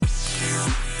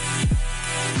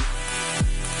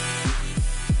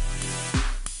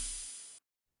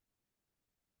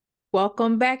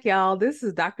Welcome back, y'all. This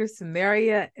is Dr.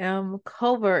 Samaria M.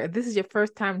 Culver. If this is your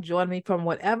first time joining me from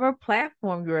whatever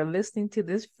platform you're listening to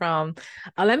this from,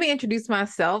 let me introduce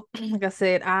myself. Like I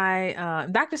said,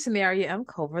 I'm Dr. Samaria M.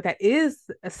 Culver. That is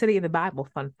a city in the Bible,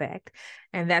 fun fact.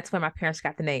 And that's where my parents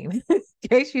got the name, in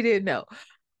case you didn't know.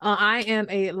 I am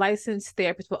a licensed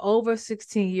therapist with over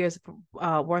 16 years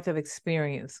worth of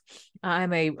experience.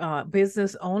 I'm a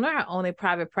business owner. I own a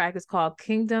private practice called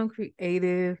Kingdom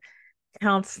Creative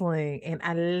Counseling, and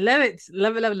I love it,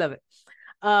 love it, love it, love it.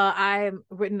 I've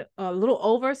written a little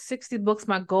over 60 books.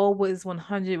 My goal was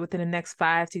 100 within the next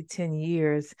 5 to 10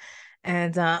 years.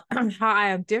 And how I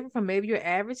am different from maybe your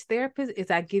average therapist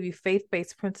is I give you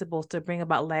faith-based principles to bring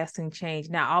about lasting change.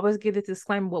 Now, I always give this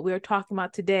disclaimer: what we are talking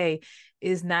about today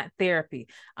is not therapy.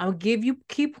 I'll give you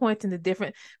key points in the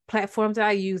different platforms that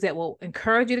I use that will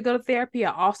encourage you to go to therapy.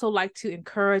 I also like to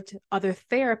encourage other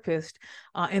therapists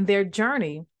in their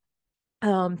journey,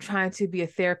 trying to be a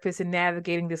therapist and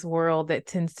navigating this world that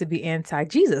tends to be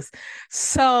anti-Jesus.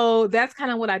 So that's kind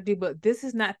of what I do. But this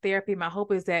is not therapy. My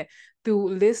hope is that through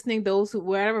listening, those who,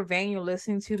 wherever vein you're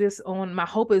listening to this on, my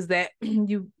hope is that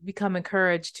you become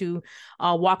encouraged to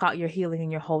walk out your healing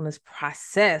and your wholeness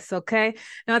process. Okay.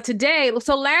 Now today,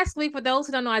 so last week, for those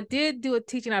who don't know, I did do a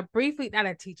teaching. I briefly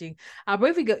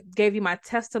gave you my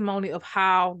testimony of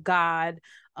how God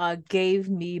gave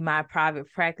me my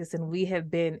private practice. And we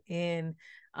have been in,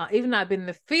 even though I've been in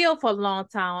the field for a long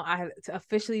time, I have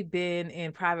officially been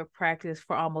in private practice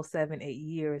for almost 7, 8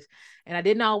 years. And I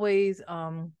didn't always,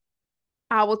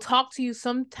 I will talk to you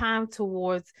sometime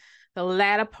towards the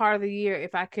latter part of the year,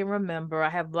 if I can remember. I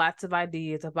have lots of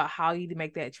ideas about how you to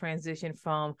make that transition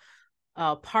from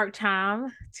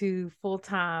part-time to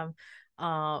full-time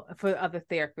for other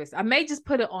therapists. I may just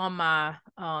put it on my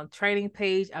training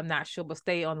page. I'm not sure, but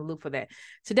stay on the loop for that.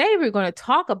 Today, we're going to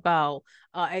talk about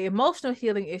an emotional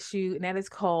healing issue, and that is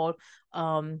called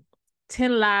 10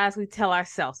 Lies We Tell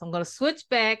Ourselves. I'm going to switch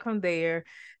back from there.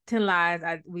 10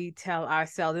 lies we tell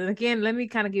ourselves. And again, let me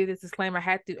kind of give this disclaimer.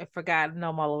 I forgot, I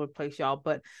know I'm all over the place, y'all,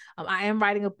 but I am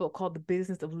writing a book called The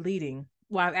Business of Leading.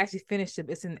 Well, I've actually finished it.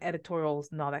 It's in editorials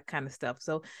and all that kind of stuff.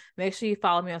 So make sure you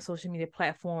follow me on social media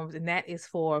platforms. And that is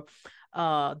for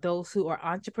those who are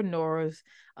entrepreneurs,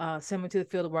 similar to the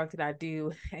field of work that I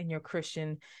do, and you're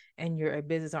Christian and you're a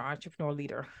business or entrepreneur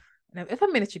leader. Now, if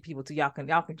I'm ministry people too, y'all can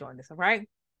join this, all right?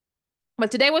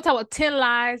 But today we'll talk about 10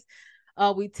 lies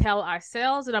we tell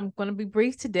ourselves, and I'm going to be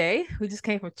brief today. We just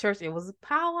came from church. It was a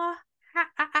power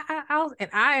house, and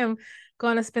I am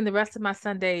going to spend the rest of my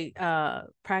Sunday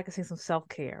practicing some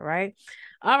self-care, right?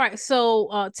 All right,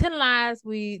 so 10 lies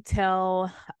we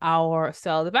tell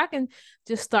ourselves. If I can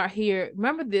just start here,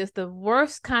 remember this: the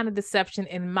worst kind of deception,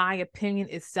 in my opinion,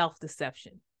 is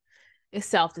self-deception. It's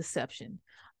self-deception.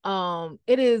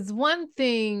 It is one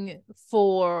thing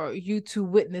for you to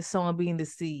witness someone being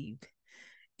deceived.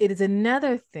 It is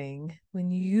another thing when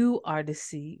you are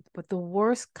deceived. But the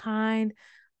worst kind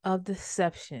of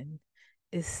deception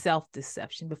is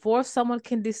self-deception. Before someone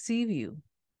can deceive you,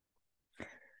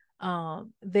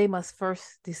 they must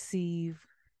first deceive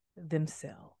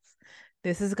themselves.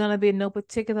 This is going to be in no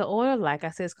particular order. Like I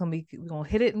said, we're going to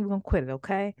hit it and we're going to quit it,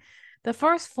 okay? The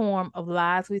first form of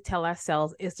lies we tell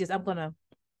ourselves is just, I'm going to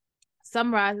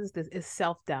summarize this, is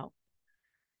self-doubt.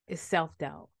 It's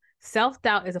self-doubt.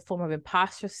 Self-doubt is a form of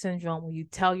imposter syndrome when you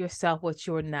tell yourself what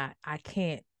you're not. I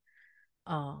can't.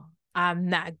 I'm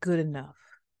not good enough.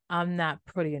 I'm not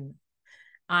pretty enough.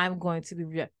 I'm going to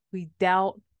be. We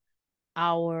doubt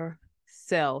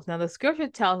ourselves. Now, the scripture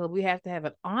tells us we have to have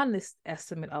an honest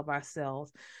estimate of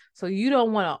ourselves. So you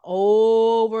don't want to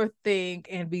overthink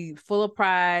and be full of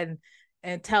pride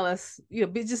and tell us,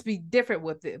 just be different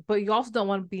with it. But you also don't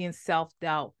want to be in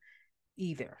self-doubt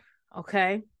either.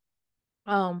 Okay.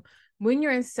 When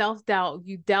you're in self-doubt,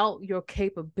 you doubt your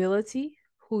capability,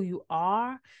 who you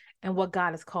are, and what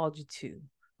God has called you to,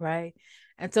 right?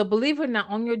 And so, believe it or not,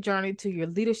 on your journey to your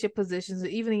leadership positions, or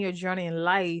even in your journey in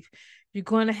life, you're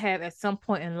going to have at some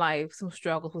point in life some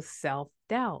struggles with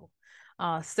self-doubt.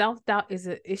 Self-doubt is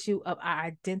an issue of our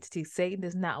identity. Satan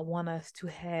does not want us to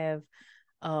have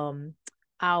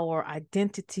our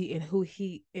identity in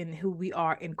who we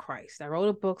are in Christ. I wrote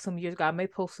a book some years ago. I may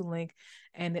post a link,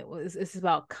 and it's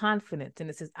about confidence, and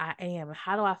it says I am. And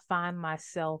how do I find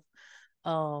myself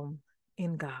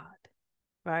in God,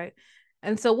 right?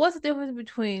 And so, what's the difference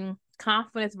between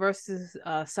confidence versus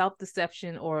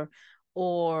self-deception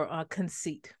or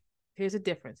conceit? Here's the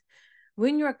difference.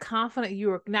 When you're confident,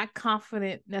 you're not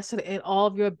confident necessarily in all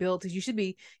of your abilities. You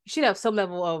should have some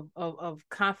level of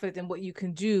confidence in what you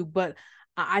can do, but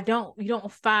You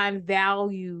don't find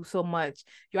value so much.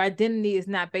 Your identity is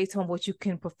not based on what you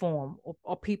can perform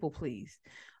or people please.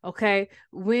 Okay.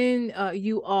 When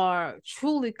you are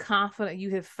truly confident,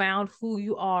 you have found who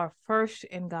you are first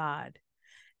in God,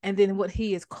 and then what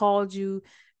He has called you,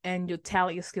 and your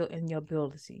talent, your skill, and your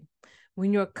ability.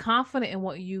 When you're confident in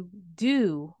what you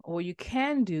do or you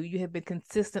can do, you have been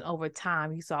consistent over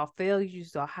time. You saw failures, you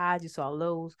saw highs, you saw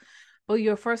lows, but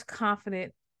you're first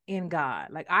confident in God.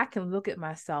 Like I can look at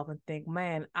myself and think,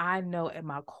 man, I know at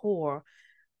my core,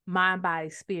 mind, body,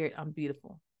 spirit, I'm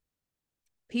beautiful.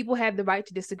 People have the right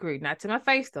to disagree, not to my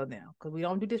face though now, because we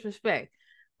don't do disrespect,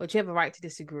 but you have a right to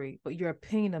disagree. But your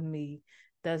opinion of me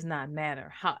does not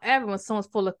matter. However, when someone's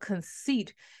full of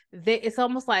conceit, it's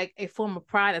almost like a form of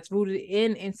pride that's rooted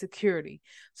in insecurity.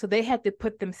 So they have to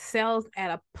put themselves at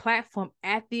a platform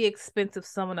at the expense of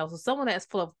someone else. So someone that's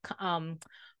full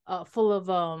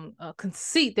of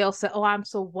conceit, they'll say, "Oh, I'm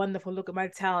so wonderful. Look at my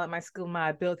talent, my skill, my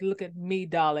ability. Look at me,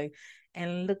 darling,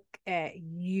 and look at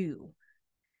you."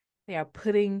 They are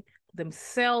putting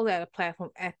themselves at a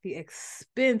platform at the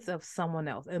expense of someone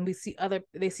else. And they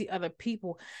see other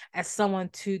people as someone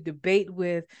to debate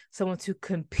with, someone to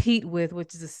compete with,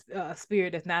 which is a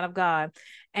spirit that's not of God.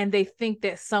 And they think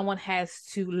that someone has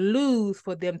to lose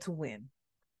for them to win.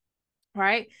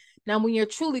 Right? Now, when you're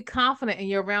truly confident and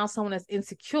you're around someone that's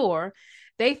insecure,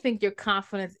 they think your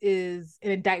confidence is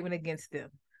an indictment against them.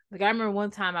 Like I remember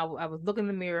one time I was looking in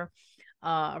the mirror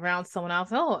around someone else.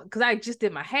 Oh, because I just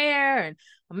did my hair and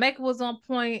my makeup was on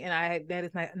point, and I had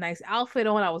that nice outfit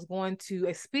on. I was going to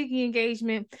a speaking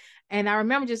engagement, and I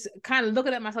remember just kind of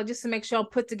looking at myself just to make sure I'm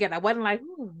put together. I wasn't like,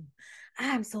 ooh,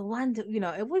 I'm so wonderful.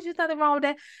 It was just nothing wrong with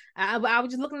that. I was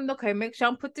just looking, okay, make sure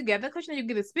I'm put together, because you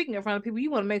get it speaking in front of people.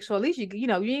 You want to make sure at least you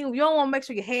don't want to make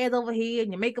sure your hair's over here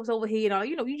and your makeup's over here and all.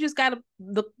 You just gotta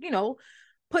look, be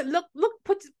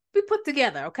put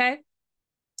together, okay.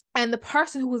 And the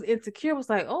person who was insecure was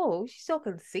like, "Oh, she's so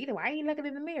conceited. Why are you looking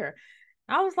in the mirror?"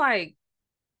 I was like,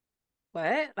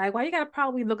 "What? Like, why you gotta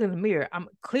probably look in the mirror? I'm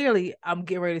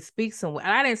getting ready to speak somewhere."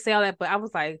 And I didn't say all that, but I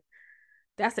was like,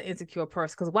 "That's an insecure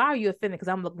person. Because why are you offended? Because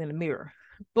I'm looking in the mirror."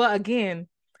 But again,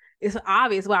 it's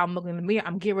obvious why I'm looking in the mirror.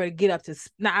 I'm getting ready to get up to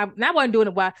now. I wasn't doing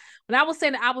it while when I was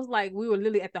saying that. I was like, we were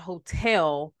literally at the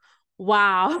hotel.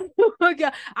 Wow,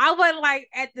 I wasn't like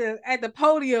at the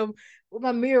podium with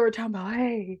my mirror talking about,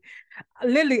 hey,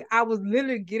 I was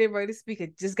literally getting ready to speak.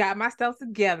 I just got myself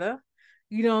together,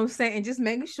 you know what I'm saying, and just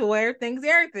making sure everything is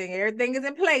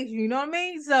in place, you know what I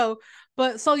mean? So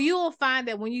you will find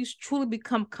that when you truly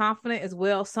become confident as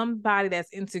well, somebody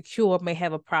that's insecure may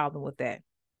have a problem with that.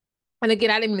 And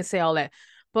again, I didn't mean to say all that,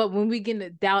 but when we begin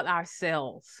to doubt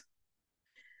ourselves,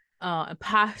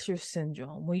 imposter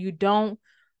syndrome, when you don't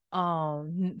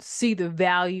see the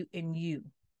value in you,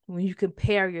 when you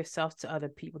compare yourself to other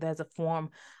people, there's a form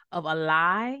of a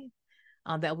lie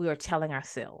that we are telling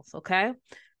ourselves. Okay.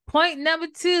 Point number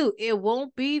 2, it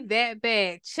won't be that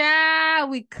bad. Child,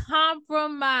 we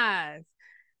compromise.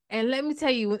 And let me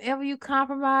tell you, whenever you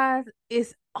compromise,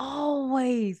 it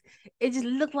just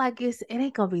look like it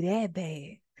ain't gonna be that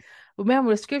bad.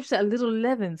 Remember the scripture, a little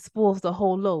leaven spoils the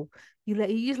whole loaf. You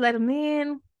just let them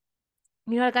in.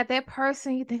 I got that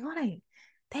person. You think, oh,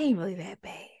 they ain't really that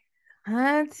bad,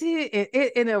 auntie.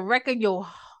 And it'll reckon your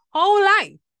whole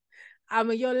life. I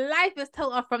mean, your life is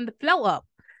total from the flow up.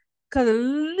 Because a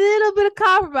little bit of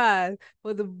compromise.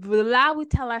 But the lie we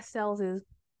tell ourselves is,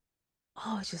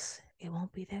 oh, it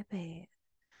won't be that bad.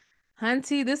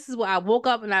 Hunty, this is what I woke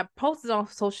up and I posted on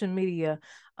social media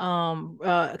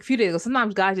a few days ago.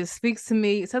 Sometimes God just speaks to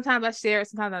me. Sometimes I share it,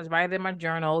 sometimes I just write it in my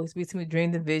journal. He speaks to me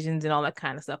dreams and visions and all that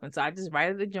kind of stuff. And so I just write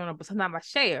it in the journal, but sometimes I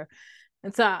share.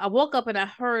 And so I woke up and I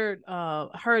heard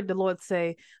the Lord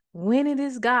say, when it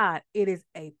is God, it is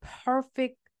a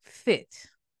perfect fit.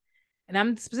 And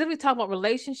I'm specifically talking about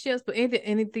relationships, but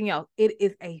anything else, it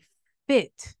is a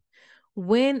fit.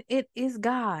 When it is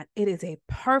God, it is a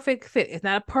perfect fit. It's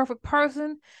not a perfect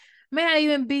person, may not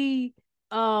even be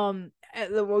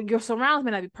your surroundings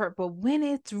may not be perfect, but when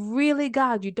it's really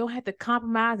God, you don't have to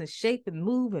compromise and shape and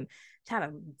move and try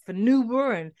to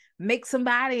maneuver and make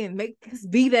somebody and make this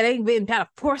be that ain't been try to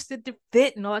force it to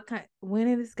fit and all that kind. When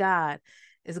it is God,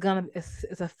 it's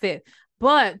a fit.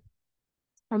 But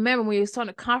remember, when you're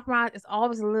starting to compromise, it's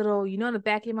always a little, in the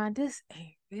back of your mind, this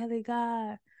ain't really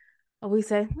God. Or we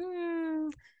say,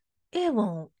 they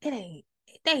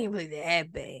ain't really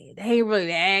that bad. They ain't really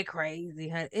that crazy,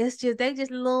 huh? They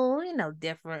just a little,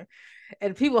 different.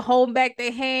 And people holding back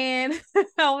their hand.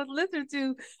 I was listening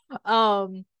to a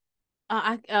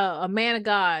man of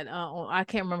God. I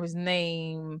can't remember his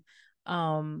name.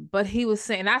 But he was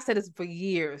saying, I said this for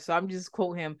years, so I'm just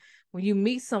quote him. When you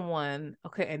meet someone,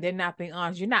 okay, and they're not being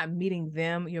honest, you're not meeting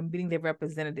them, you're meeting their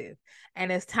representative.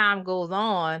 And as time goes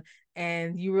on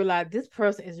and you realize this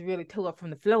person is really toe up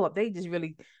from the flow up, they just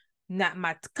really not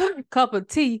my cup of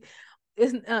tea.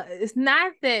 It's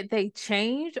not that they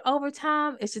changed over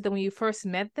time. It's just that when you first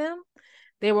met them,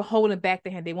 they were holding back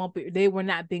their hand. They were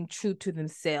not being true to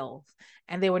themselves,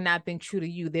 and they were not being true to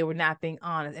you. They were not being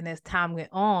honest. And as time went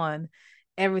on,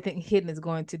 everything hidden is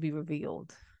going to be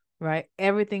revealed, right?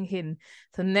 Everything hidden.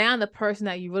 So now the person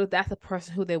that you really, that's the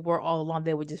person who they were all along.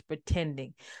 They were just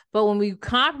pretending. But when we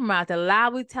compromise, the lie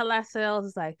we tell ourselves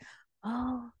is like,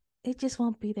 oh, it just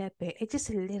won't be that bad. It's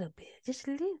just a little bit, just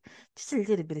a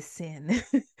little bit of sin.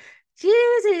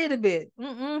 Just a little bit,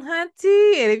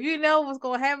 hunty. And if you know what's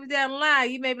gonna happen down the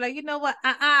line, you may be like, you know what,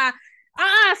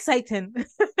 Satan.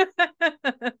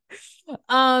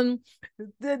 Another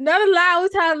lie we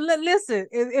tell. Listen,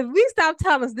 if we stop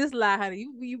telling us this lie, honey,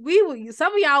 we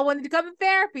some of y'all wanted to come to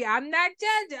therapy. I'm not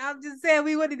judging. I'm just saying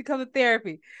we wanted to come to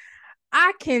therapy.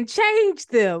 I can change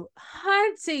them,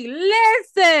 hunty.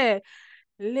 Listen.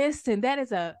 That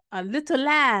is a little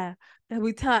lie that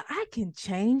we tell. I can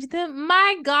change them.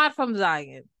 My God, from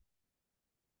Zion.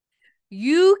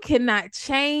 You cannot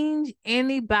change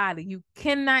anybody. You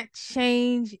cannot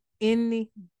change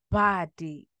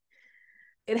anybody.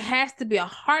 It has to be a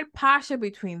heart posture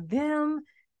between them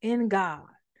and God.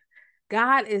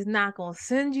 God is not going to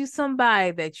send you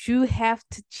somebody that you have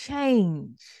to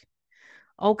change.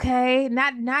 Okay?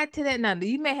 Not to that number.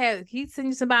 You may have, he send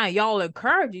you somebody, y'all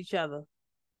encourage each other.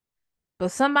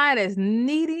 But somebody that's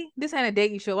needy, this ain't a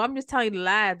dating show. I'm just telling you the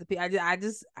lies.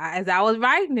 As I was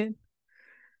writing it,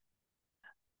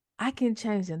 I can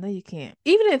change them. No, you can't.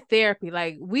 Even in therapy,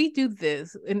 like we do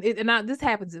this, and this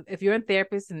happens if you're in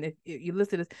therapist and if you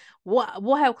listen to this,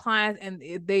 we'll have clients and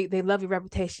they love your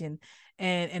reputation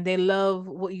and they love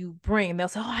what you bring. And they'll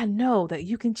say, "Oh, I know that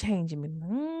you can change me."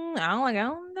 I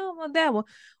don't know about that one.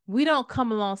 We don't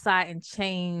come alongside and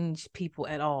change people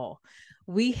at all.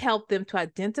 We help them to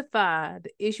identify the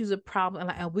issues of problem,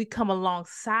 and we come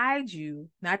alongside you,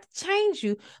 not to change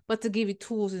you, but to give you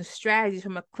tools and strategies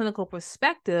from a clinical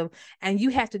perspective, and you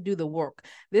have to do the work.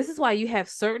 This is why you have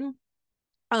certain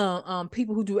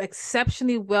people who do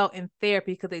exceptionally well in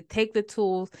therapy because they take the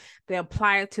tools, they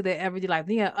apply it to their everyday life.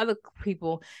 Then you have other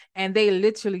people, and they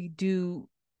literally do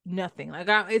nothing. Like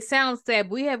it sounds sad,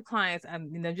 but we have clients,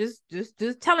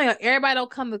 just telling you, everybody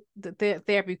don't come to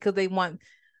therapy because they want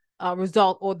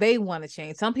result or they want to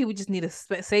change. Some people just need a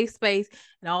safe space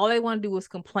and all they want to do is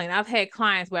complain. I've had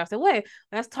clients where I said, wait,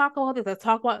 let's talk about this.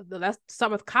 Let's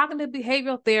start with cognitive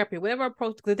behavioral therapy, whatever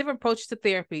approach, the different approaches to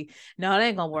therapy. No, it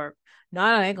ain't going to work. No,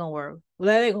 that ain't going to work. Well,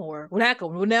 that ain't going to work.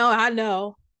 Well, now I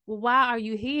know. Well, why are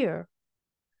you here?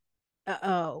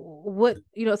 What,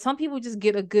 some people just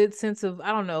get a good sense of,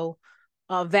 I don't know,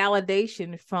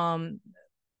 validation from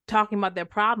talking about their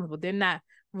problems, but they're not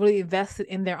really invested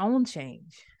in their own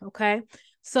change. Okay.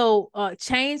 So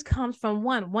change comes from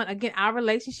one again, our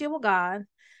relationship with God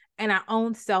and our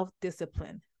own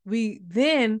self-discipline. We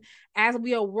then, as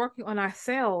we are working on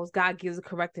ourselves, God gives us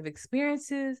corrective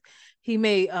experiences. He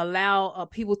may allow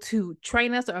people to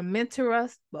train us or mentor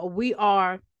us, but we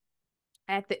are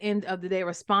at the end of the day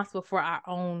responsible for our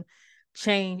own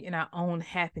change and our own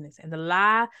happiness. And the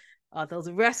lie, those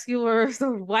rescuers,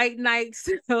 those white knights,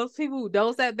 those people who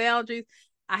don't set boundaries,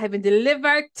 I have been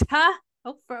delivered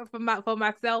for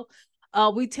myself.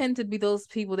 We tend to be those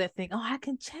people that think, oh, I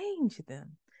can change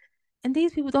them. And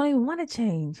these people don't even want to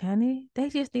change, honey. They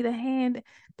just need a hand.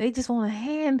 They just want a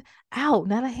hand out,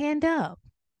 not a hand up.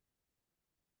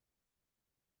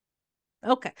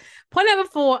 Okay. Point number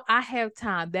 4, I have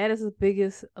time. That is the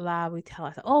biggest lie we tell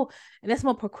ourselves. Oh, and that's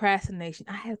more procrastination.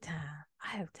 I have time.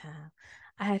 I have time.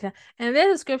 I have time. And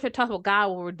then the scripture talks about God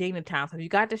will redeem the time. So if you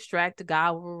got distracted,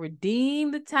 God will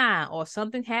redeem the time, or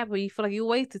something happened where you feel like you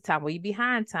wasted time, where you're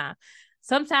behind time.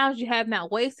 Sometimes you have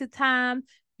not wasted time.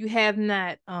 You have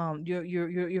not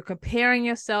you're comparing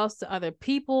yourselves to other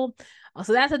people.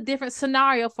 So that's a different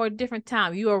scenario for a different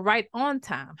time. You are right on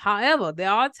time. However,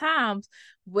 there are times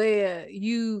where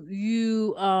you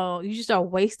just are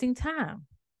wasting time.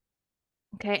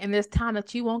 Okay. And there's time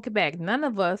that you won't get back. None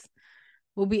of us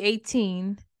will be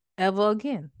 18 ever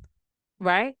again.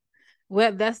 Right?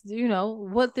 Well, that's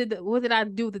what did I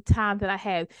do with the time that I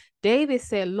have? David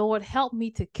said, Lord, help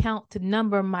me to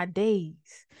number my days.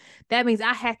 That means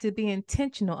I have to be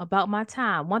intentional about my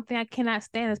time. One thing I cannot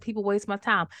stand is people waste my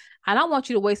time. I don't want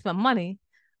you to waste my money,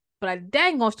 but I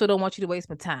dang on still don't want you to waste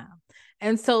my time.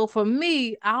 And so for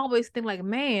me, I always think like,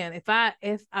 man, if I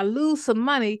lose some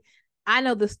money, I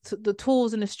know the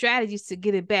tools and the strategies to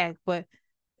get it back, but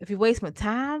if you waste my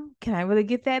time, can I really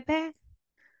get that back?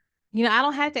 I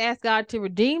don't have to ask God to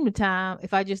redeem the time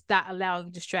if I just stop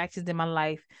allowing distractions in my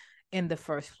life in the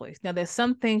first place. Now, there's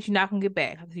some things you're not going to get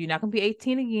back. You're not going to be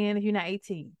 18 again if you're not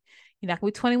 18. You're not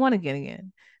going to be 21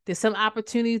 again. There's some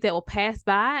opportunities that will pass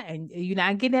by and you're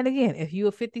not getting that again. If you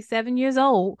are 57 years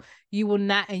old, you will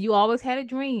not, and you always had a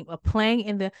dream of playing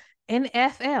in the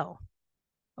NFL.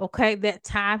 Okay, that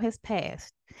time has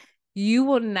passed. You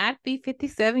will not be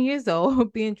 57 years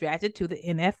old being drafted to the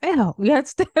NFL. You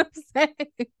understand what I'm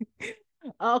saying?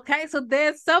 Okay, so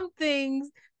there's some things,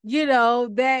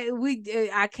 that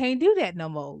I can't do that no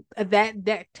more.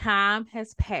 That time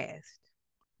has passed,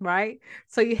 right?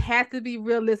 So you have to be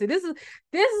realistic. This is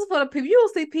for the people. You will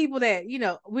see people that,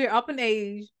 we're up in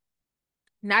age.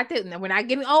 Not that we're not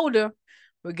getting older,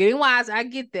 we're getting wise. I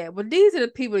get that. But these are the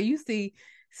people you see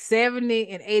 70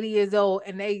 and 80 years old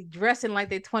and they dressing like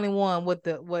they're 21 with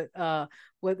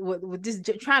just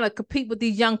trying to compete with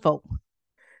these young folk.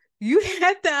 You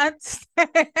have to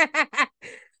understand.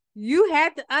 You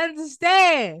have to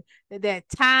understand that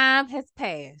time has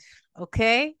passed.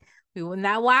 Okay. We will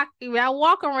not walk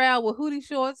around with hoodie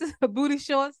shorts, booty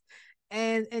shorts,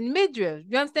 and midriff.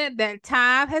 You understand that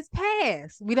time has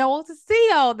passed. We don't want to see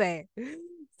all that.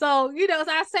 So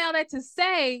I say all that to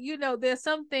say, there's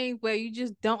some things where you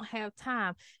just don't have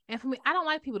time. And for me, I don't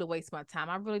like people to waste my time.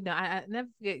 I really don't. I never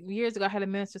forget, years ago I had a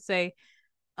minister say,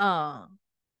 I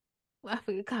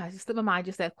forget, God, just slipped my mind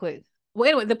just that quick. Well,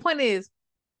 anyway, the point is,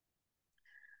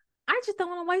 I just don't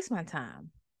want to waste my time.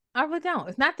 I really don't.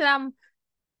 It's not that I'm,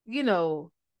 you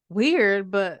know, weird,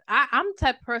 but I'm the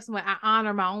type of person where I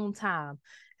honor my own time.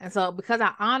 And so because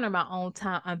I honor my own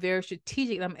time, I'm very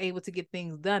strategic and I'm able to get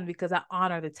things done because I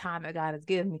honor the time that God has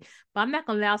given me. But I'm not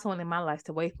gonna allow someone in my life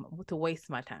to waste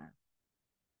my time.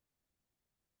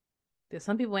 There's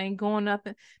some people ain't going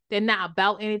nothing. They're not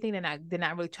about anything. They're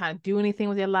not really trying to do anything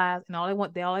with their lives. And all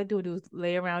they do is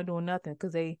lay around doing nothing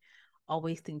because they are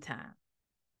wasting time.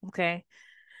 Okay.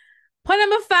 Point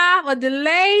number 5, a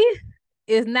delay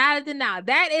is not a denial.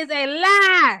 That is a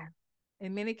lie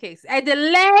in many cases. A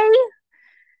delay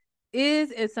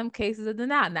is in some cases a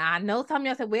denial. Now I know some of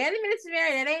y'all said, wait a minute,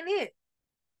 Mary, that ain't it.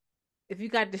 If you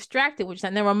got distracted, which I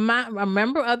never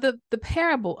remember of the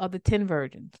parable of the 10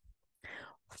 virgins.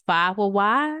 5 were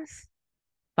wise,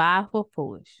 5 were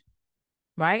foolish.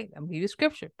 Right? I'm gonna give you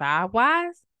scripture. 5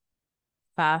 wise,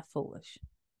 5 foolish.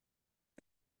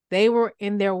 They were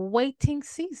in their waiting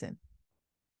season.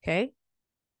 Okay.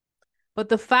 But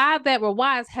the 5 that were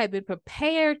wise had been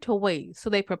prepared to wait. So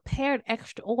they prepared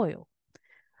extra oil.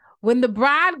 When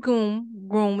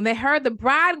when they heard the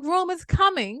bridegroom is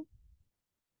coming,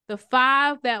 the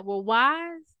 5 that were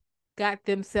wise got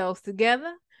themselves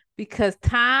together because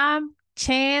time,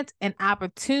 chance, and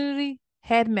opportunity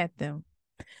had met them.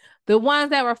 The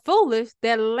ones that were foolish,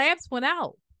 their lamps went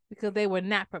out because they were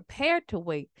not prepared to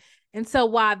wait. And so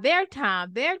while their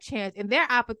time, their chance, and their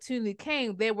opportunity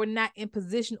came, they were not in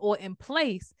position or in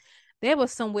place. They were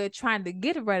somewhere trying to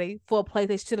get ready for a place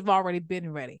they should have already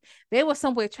been ready. They were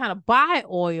somewhere trying to buy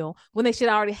oil when they should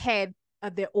already had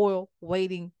their oil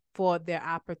waiting for their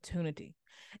opportunity.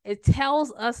 It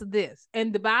tells us this,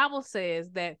 and the Bible says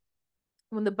that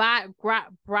when the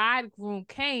bridegroom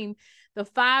came, the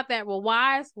 5 that were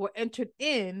wise were entered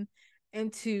into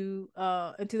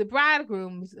the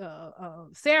bridegroom's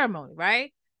ceremony,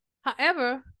 right?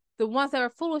 However, the ones that were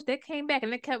foolish, they came back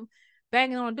and they kept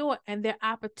banging on the door, and they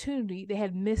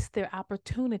had missed their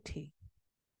opportunity.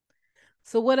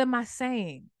 So what am I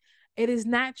saying? It is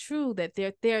not true that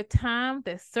there are times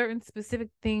that certain specific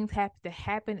things have to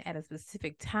happen at a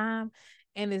specific time,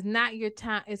 and it's not your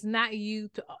time. It's not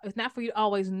for you to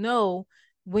always know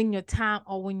when your time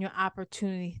or when your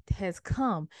opportunity has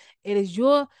come. If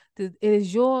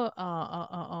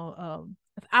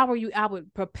I were you, I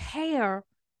would prepare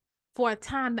for a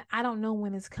time that I don't know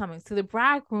when it's coming. So the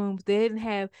bridegrooms, they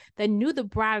knew the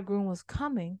bridegroom was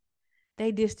coming.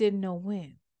 They just didn't know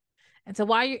when. And so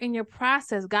while you're in your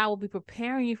process, God will be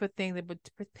preparing you for things, but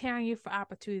preparing you for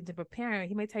opportunities and preparing.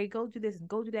 He may tell you, go do this and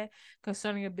go do that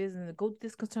concerning your business and go do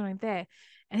this concerning that.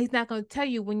 And he's not going to tell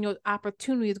you when your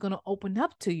opportunity is going to open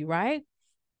up to you, right?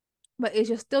 But it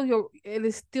is still your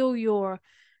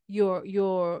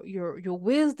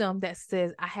wisdom that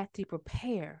says, I have to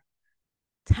prepare.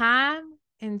 Time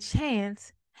and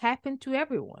chance happen to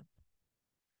everyone.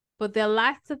 But there are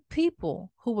lots of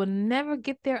people who will never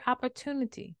get their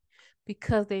opportunity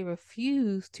because they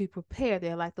refuse to prepare.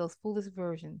 They're like those foolish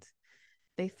virgins.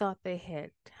 They thought they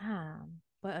had time,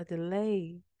 but a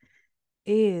delay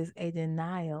is a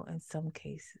denial in some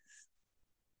cases.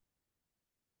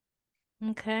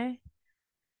 Okay.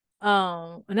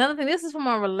 Another thing, this is from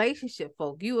our relationship,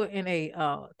 folk. You are in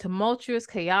a tumultuous,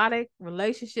 chaotic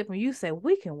relationship, and you say,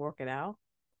 we can work it out.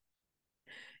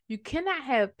 You cannot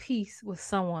have peace with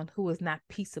someone who is not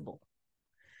peaceable.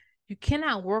 You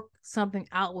cannot work something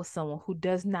out with someone who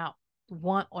does not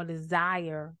want or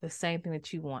desire the same thing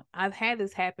that you want. I've had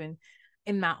this happen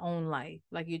in my own life.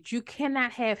 Like you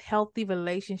cannot have healthy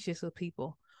relationships with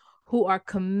people who are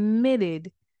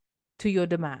committed to your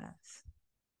demise.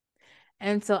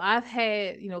 And so I've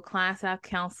had, clients I've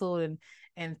counseled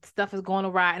and stuff is going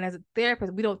awry. And as a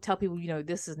therapist, we don't tell people,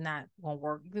 this is not going to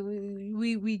work.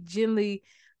 We generally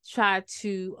try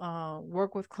to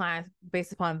work with clients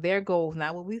based upon their goals,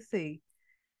 not what we see.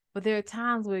 But there are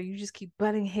times where you just keep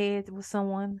butting heads with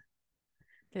someone.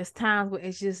 There's times where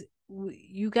it's just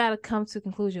you got to come to a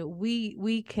conclusion.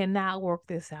 We cannot work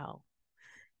this out.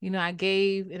 I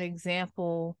gave an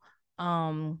example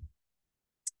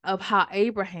of how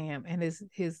Abraham and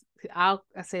his I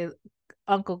say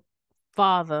uncle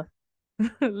father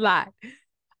Lot.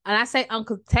 And I say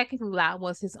uncle, technically Lot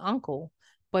was his uncle,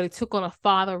 but he took on a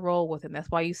father role with him. That's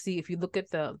why you see, if you look at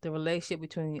the relationship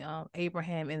between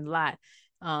Abraham and Lot,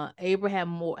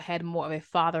 Abraham had more of a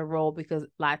father role because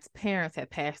Lot's parents had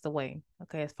passed away.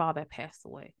 Okay, his father had passed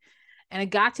away. And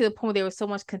it got to the point there was so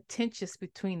much contentious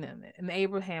between them. And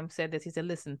Abraham said this. He said,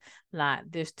 listen, Lot,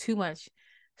 there's too much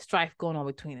strife going on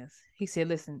between us. He said,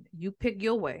 listen, you pick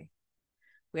your way,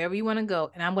 wherever you want to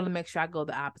go, and I'm going to make sure I go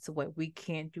the opposite way. We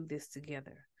can't do this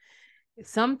together.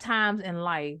 Sometimes in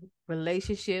life,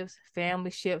 relationships,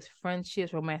 family ships,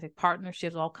 friendships, romantic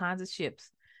partnerships, all kinds of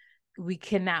ships, we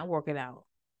cannot work it out.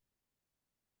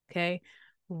 Okay?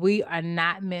 We are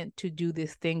not meant to do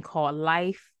this thing called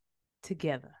life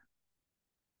together.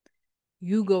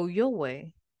 You go your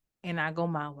way and I go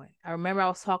my way. I remember I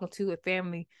was talking to a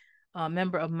family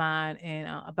member of mine and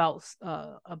about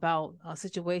a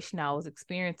situation I was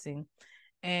experiencing,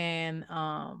 and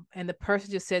the person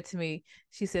just said to me,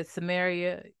 she said,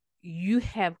 Samaria, you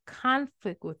have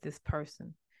conflict with this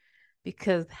person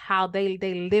because how they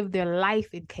live their life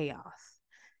in chaos.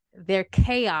 Their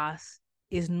chaos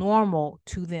is normal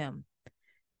to them.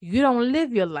 You don't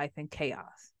live your life in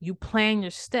chaos. You plan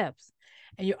your steps.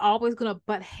 And you're always going to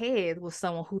butt heads with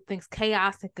someone who thinks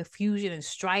chaos and confusion and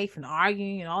strife and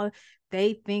arguing and all.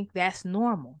 They think that's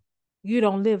normal. You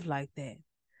don't live like that.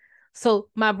 So,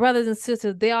 my brothers and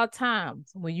sisters, there are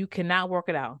times when you cannot work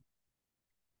it out.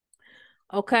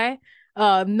 Okay?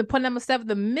 Point number 7,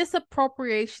 the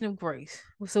misappropriation of grace.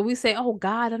 So we say, oh,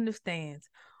 God understands.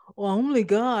 Or only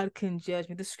God can judge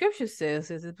me. The scripture says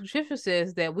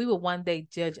that we will one day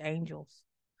judge angels.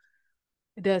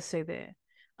 It does say that.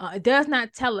 It does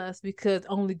not tell us because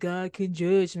only God can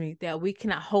judge me that we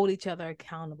cannot hold each other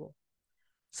accountable.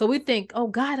 So we think, oh,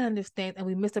 God understands, and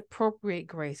we misappropriate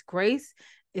grace. Grace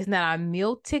is not our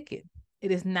meal ticket. It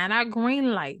is not our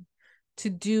green light to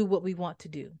do what we want to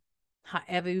do,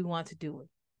 however we want to do it.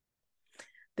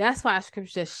 That's why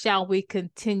scripture says, shall we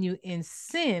continue in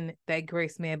sin that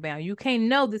grace may abound? You can't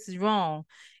know this is wrong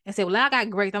and say, well, I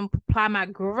got grace. I'm going to apply my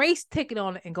grace ticket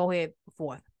on it and go ahead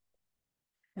forth.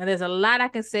 Now, there's a lot I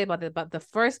can say about this, but the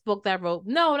first book that I wrote,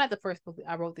 no, not the first book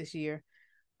I wrote this year.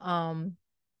 It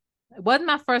wasn't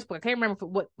my first book. I can't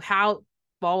remember how it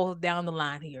falls down the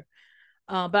line here.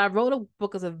 But I wrote a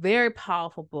book as a very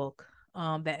powerful book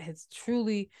that has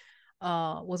truly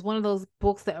was one of those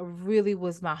books that really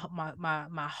was my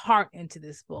heart into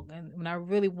this book. And when I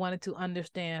really wanted to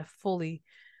understand fully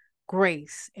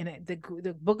grace, and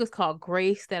the book is called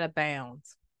Grace That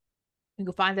Abounds. You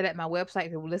can find it at my website.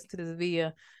 If you listen to this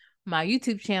via my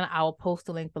YouTube channel, I will post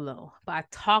the link below. But I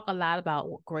talk a lot about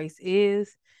what grace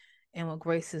is and what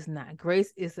grace is not.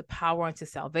 Grace is the power unto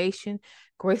salvation.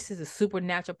 Grace is a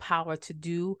supernatural power to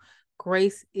do.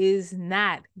 Grace is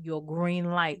not your green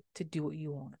light to do what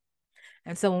you want.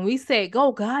 And so when we say,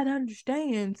 go, God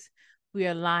understands, we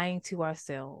are lying to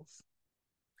ourselves.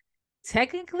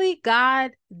 Technically,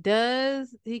 God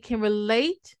he can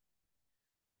relate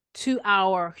to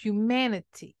our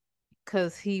humanity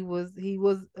because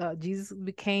Jesus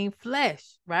became flesh,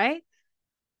 right?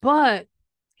 But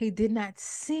he did not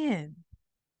sin.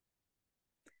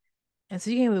 And so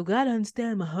you can't, well, God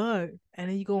understand my heart. And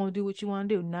then you go and do what you want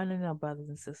to do. No, brothers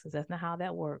and sisters. That's not how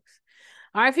that works.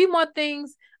 All right, a few more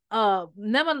things.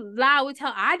 Never lie with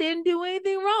tell I didn't do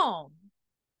anything wrong.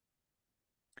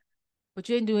 But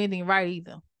you didn't do anything right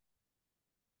either.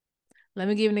 Let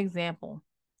me give you an example.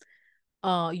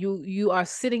 You are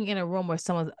sitting in a room where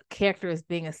someone's character is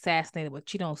being assassinated,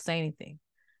 but you don't say anything.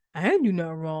 I didn't do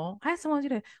nothing wrong. I had someone do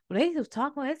that. Well, they was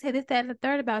talking, they said this, that, and the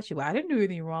third about you. Well, I didn't do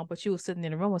anything wrong, but you were sitting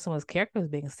in the room when someone's character was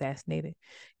being assassinated.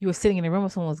 You were sitting in the room when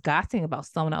someone was gossiping about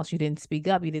someone else. You didn't speak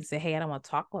up. You didn't say, hey, I don't want to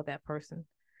talk about that person.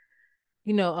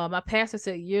 My pastor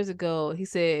said years ago, he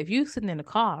said, if you sitting in the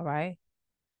car, right?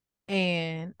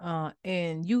 And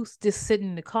you just sitting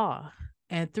in the car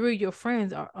and three of your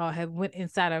friends have went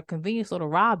inside a convenience store to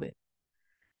rob it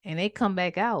and they come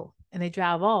back out and they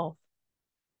drive off.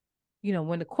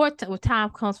 When the when time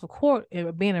comes for court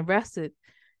and being arrested,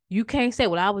 you can't say,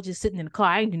 well, I was just sitting in the car.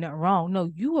 I ain't do nothing wrong.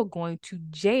 No, you are going to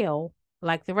jail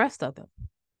like the rest of them.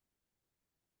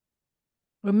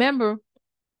 Remember,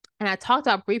 and I talked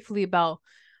out briefly about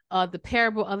the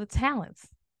parable of the talents.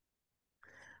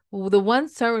 Well, the one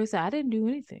servant said, I didn't do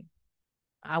anything.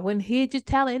 I went and hid your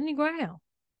talent in the ground.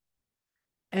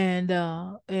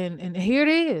 And here it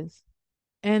is.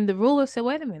 And the ruler said,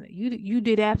 wait a minute, you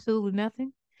did absolutely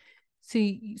nothing.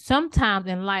 See, sometimes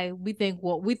in life we think,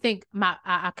 well,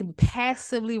 I can be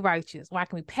passively righteous, or I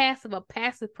can be a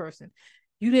passive person.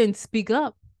 You didn't speak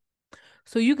up.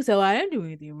 So you can say, well, I didn't do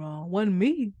anything wrong. It wasn't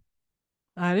me.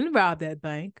 I didn't rob that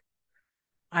bank.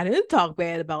 I didn't talk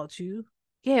bad about you.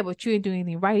 Yeah, but you didn't do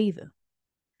anything right either.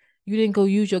 You didn't go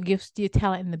use your gifts, your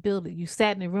talent in the building. You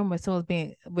sat in the room where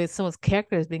someone's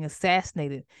character is being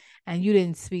assassinated, and you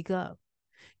didn't speak up.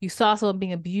 You saw someone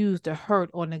being abused or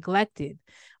hurt or neglected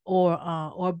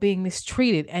or being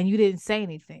mistreated, and you didn't say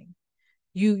anything.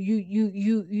 You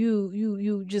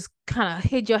just kind of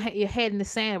hid your head in the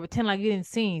sand and pretend like you didn't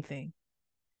see anything.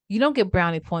 You don't get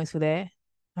brownie points for that.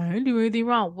 I didn't do anything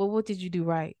wrong. Well, what did you do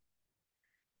right?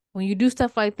 When you do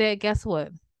stuff like that, guess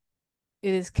what?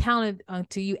 It is counted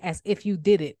unto you as if you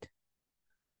did it.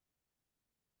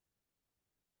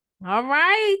 All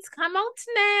right, come on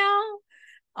now.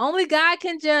 Only God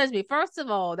can judge me. First of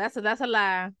all, that's a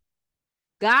lie.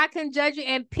 God can judge you,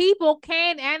 and people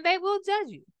can and they will judge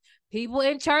you. People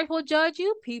in church will judge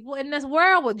you. People in this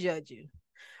world will judge you.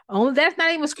 Only that's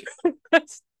not even scripture.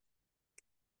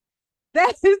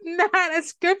 That is not a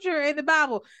scripture in the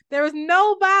Bible. There is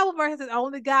no Bible verse that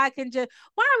only God can judge.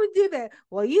 Why do we do that?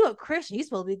 Well, you a Christian. You're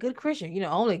supposed to be a good Christian.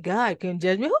 Only God can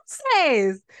judge me. Who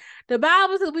says? The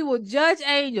Bible says we will judge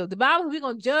angels. The Bible says we're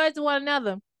going to judge one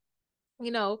another.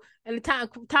 And the time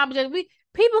of judgment,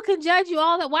 people can judge you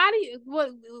all that. Why do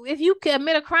you, if you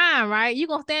commit a crime, right? You're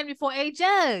going to stand before a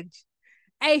judge,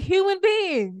 a human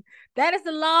being. That is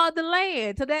the law of the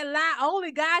land. So that lie,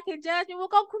 only God can judge me. We'll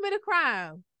go commit a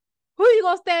crime. Who are you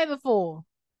going to stand before?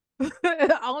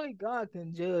 Only God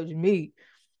can judge me.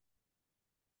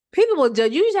 People will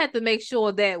judge. You just have to make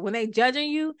sure that when they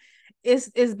judging you, it's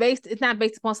not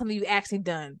based upon something you actually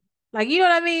done. Like, you know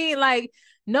what I mean? Like,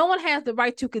 no one has the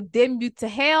right to condemn you to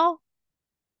hell.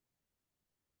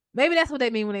 Maybe that's what they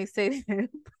mean when they say that.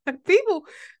 people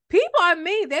are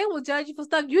mean. They will judge you for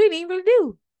stuff you didn't even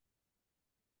do.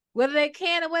 Whether they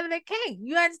can or whether they can't.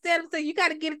 You understand? So you got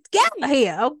to get it together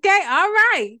here. Okay. All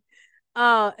right.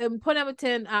 And point number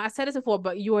 10, I said this before,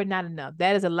 but you are not enough.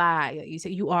 That is a lie. You say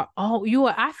you are.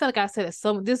 I feel like I said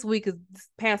it this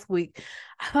past week.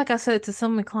 I feel like I said it to so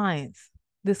many clients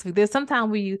this week. There's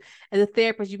sometimes where you, as a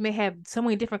therapist, you may have so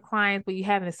many different clients, but you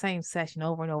having the same session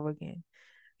over and over again.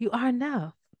 You are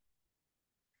enough.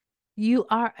 You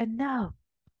are enough.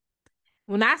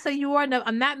 When I say you are enough,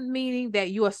 I'm not meaning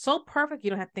that you are so perfect you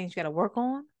don't have things you got to work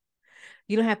on.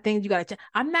 You don't have things you got to change.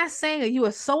 I'm not saying that you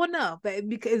are so enough that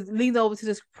because it leans over to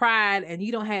this pride and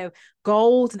you don't have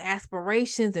goals and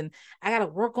aspirations and I got to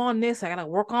work on this. I got to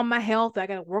work on my health. I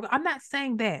got to work. I'm not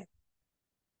saying that.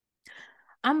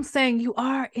 I'm saying you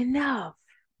are enough.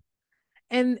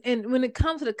 And when it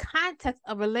comes to the context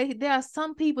of relation, there are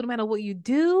some people, no matter what you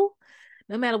do,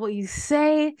 no matter what you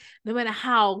say, no matter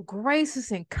how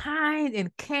gracious and kind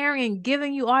and caring and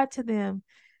giving you are to them,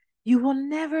 you will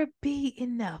never be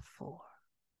enough for.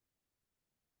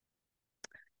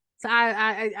 So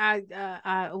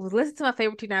I was listening to my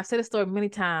favorite teacher. I've said the story many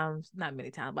times, not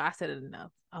many times, but I said it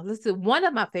enough. I was listening to one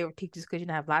of my favorite teachers because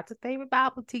I have lots of favorite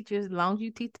Bible teachers. As long as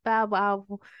you teach the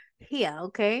Bible, yeah,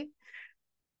 okay.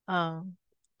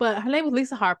 But her name was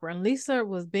Lisa Harper, and Lisa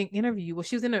was being interviewed. Well,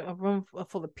 she was in a room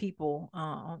full of people,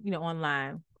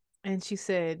 online, and she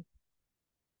said,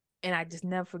 and I just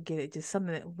never forget it. Just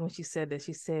something that when she said that,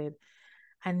 she said,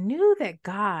 "I knew that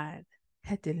God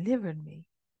had delivered me.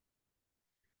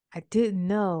 I didn't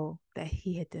know that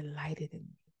He had delighted in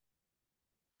me."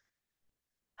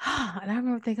 And I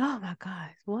remember thinking, "Oh my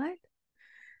gosh, what?"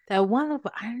 That one of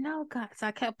I know God. So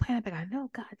I kept praying, like, I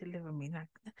know God delivered me.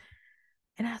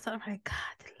 And I started praying,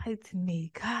 God delights in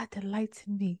me. God delights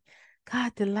in me.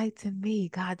 God delights in me.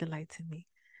 God delights in me.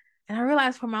 And I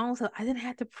realized for my own self, I didn't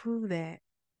have to prove that.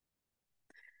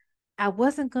 I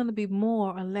wasn't going to be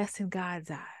more or less in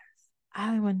God's eyes.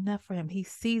 I am enough for him. He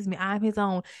sees me. I am his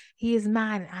own. He is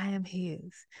mine. And I am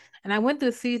his. And I went through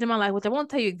a season in my life, which I won't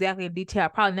tell you exactly in detail. I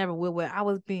probably never will, where I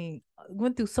went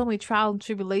through so many trials and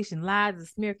tribulations, lies and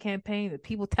smear campaigns, and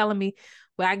people telling me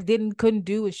what I couldn't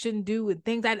do and shouldn't do, and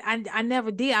things I never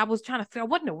did. I was trying to figure out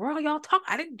what in the world y'all talk.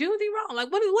 I didn't do anything wrong.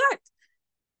 Like, what?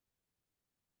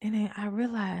 And then I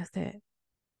realized that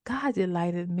God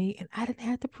delighted me and I didn't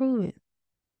have to prove it.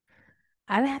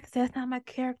 I didn't have to say that's not my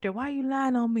character. Why are you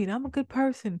lying on me? I'm a good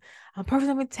person. I'm a person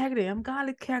of integrity. I'm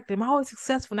godly character. I'm always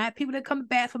successful. And I have people that come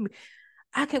bad for me.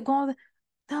 I kept going,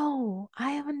 no,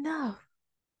 I am enough.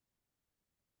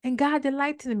 And God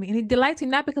delights in me. And he delights in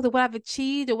me not because of what I've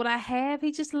achieved or what I have.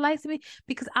 He just delights in me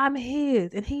because I'm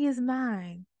his and he is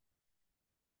mine.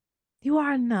 You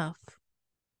are enough.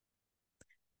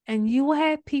 And you will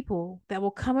have people that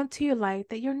will come into your life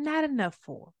that you're not enough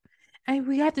for. And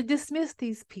we have to dismiss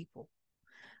these people.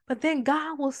 But then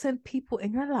God will send people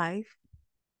in your life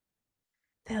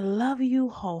that love you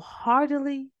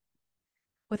wholeheartedly,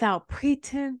 without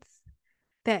pretense,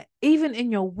 that even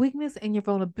in your weakness and your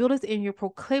vulnerabilities, in your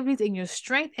proclivities, in your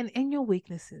strength and in your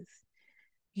weaknesses,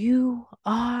 you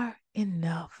are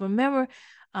enough. Remember,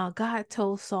 God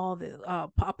told Saul,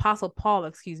 Apostle Paul,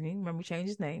 remember he changed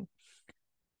his name.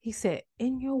 He said,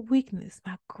 in your weakness,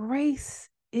 my grace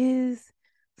is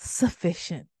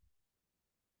sufficient.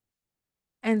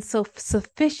 And so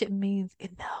sufficient means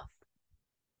enough.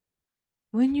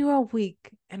 When you are weak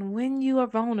and when you are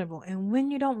vulnerable and when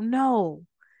you don't know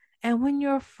and when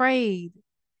you're afraid,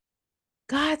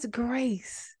 God's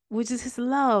grace, which is his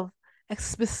love,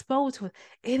 exposed to us,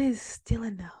 it is still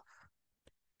enough.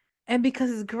 And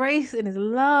because his grace and his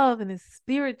love and his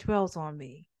spirit dwells on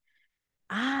me,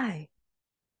 I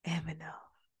am enough.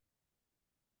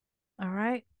 All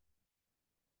right.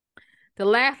 The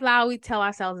last lie we tell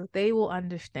ourselves is they will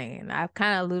understand. I've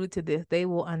kind of alluded to this. They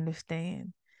will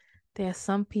understand. There are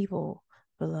some people,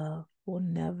 beloved, will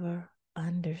never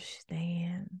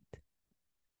understand.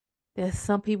 There's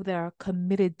some people that are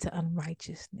committed to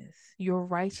unrighteousness. Your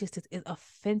righteousness is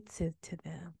offensive to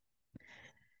them.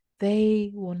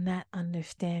 They will not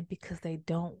understand because they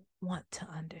don't want to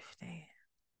understand.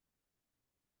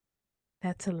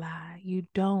 That's a lie. You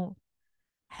don't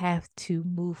have to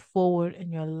move forward in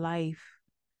your life.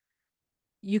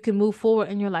 You can move forward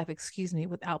in your life,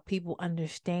 without people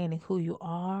understanding who you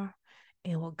are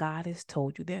and what God has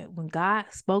told you. That when God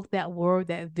spoke that word,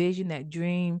 that vision, that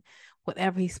dream,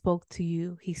 whatever he spoke to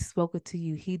you, he spoke it to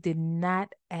you. He did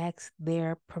not ask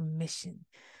their permission.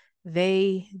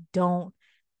 They don't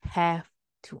have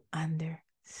to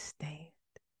understand.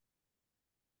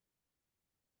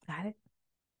 Got it?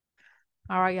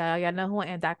 All right, y'all. Y'all know who I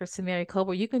am, Dr. Samari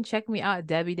Cobra. You can check me out at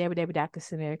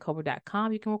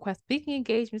www.drsamaricobra.com. You can request speaking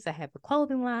engagements. I have a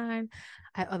clothing line.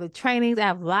 I have other trainings. I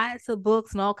have lots of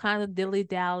books and all kinds of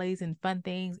dilly-dallies and fun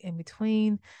things in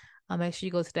between. Make sure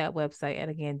you go to that website. And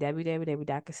again,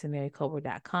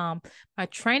 www.drsamaricobra.com. My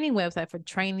training website for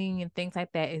training and things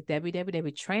like that is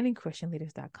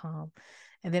www.trainingchristianleaders.com.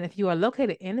 And then if you are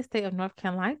located in the state of North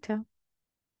Carolina,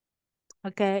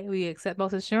 okay, we accept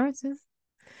most insurances.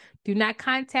 Do not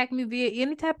contact me via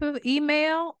any type of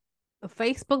email,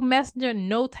 Facebook Messenger,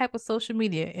 no type of social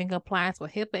media in compliance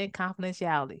with HIPAA and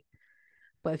confidentiality.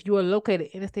 But if you are located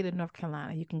in the state of North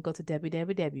Carolina, you can go to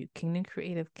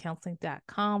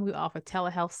www.kingdomcreativecounseling.com. We offer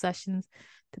telehealth sessions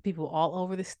to people all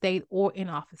over the state or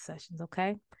in-office sessions,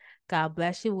 okay? God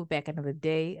bless you. We're back another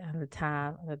day, another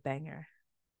time, another banger.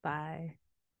 Bye.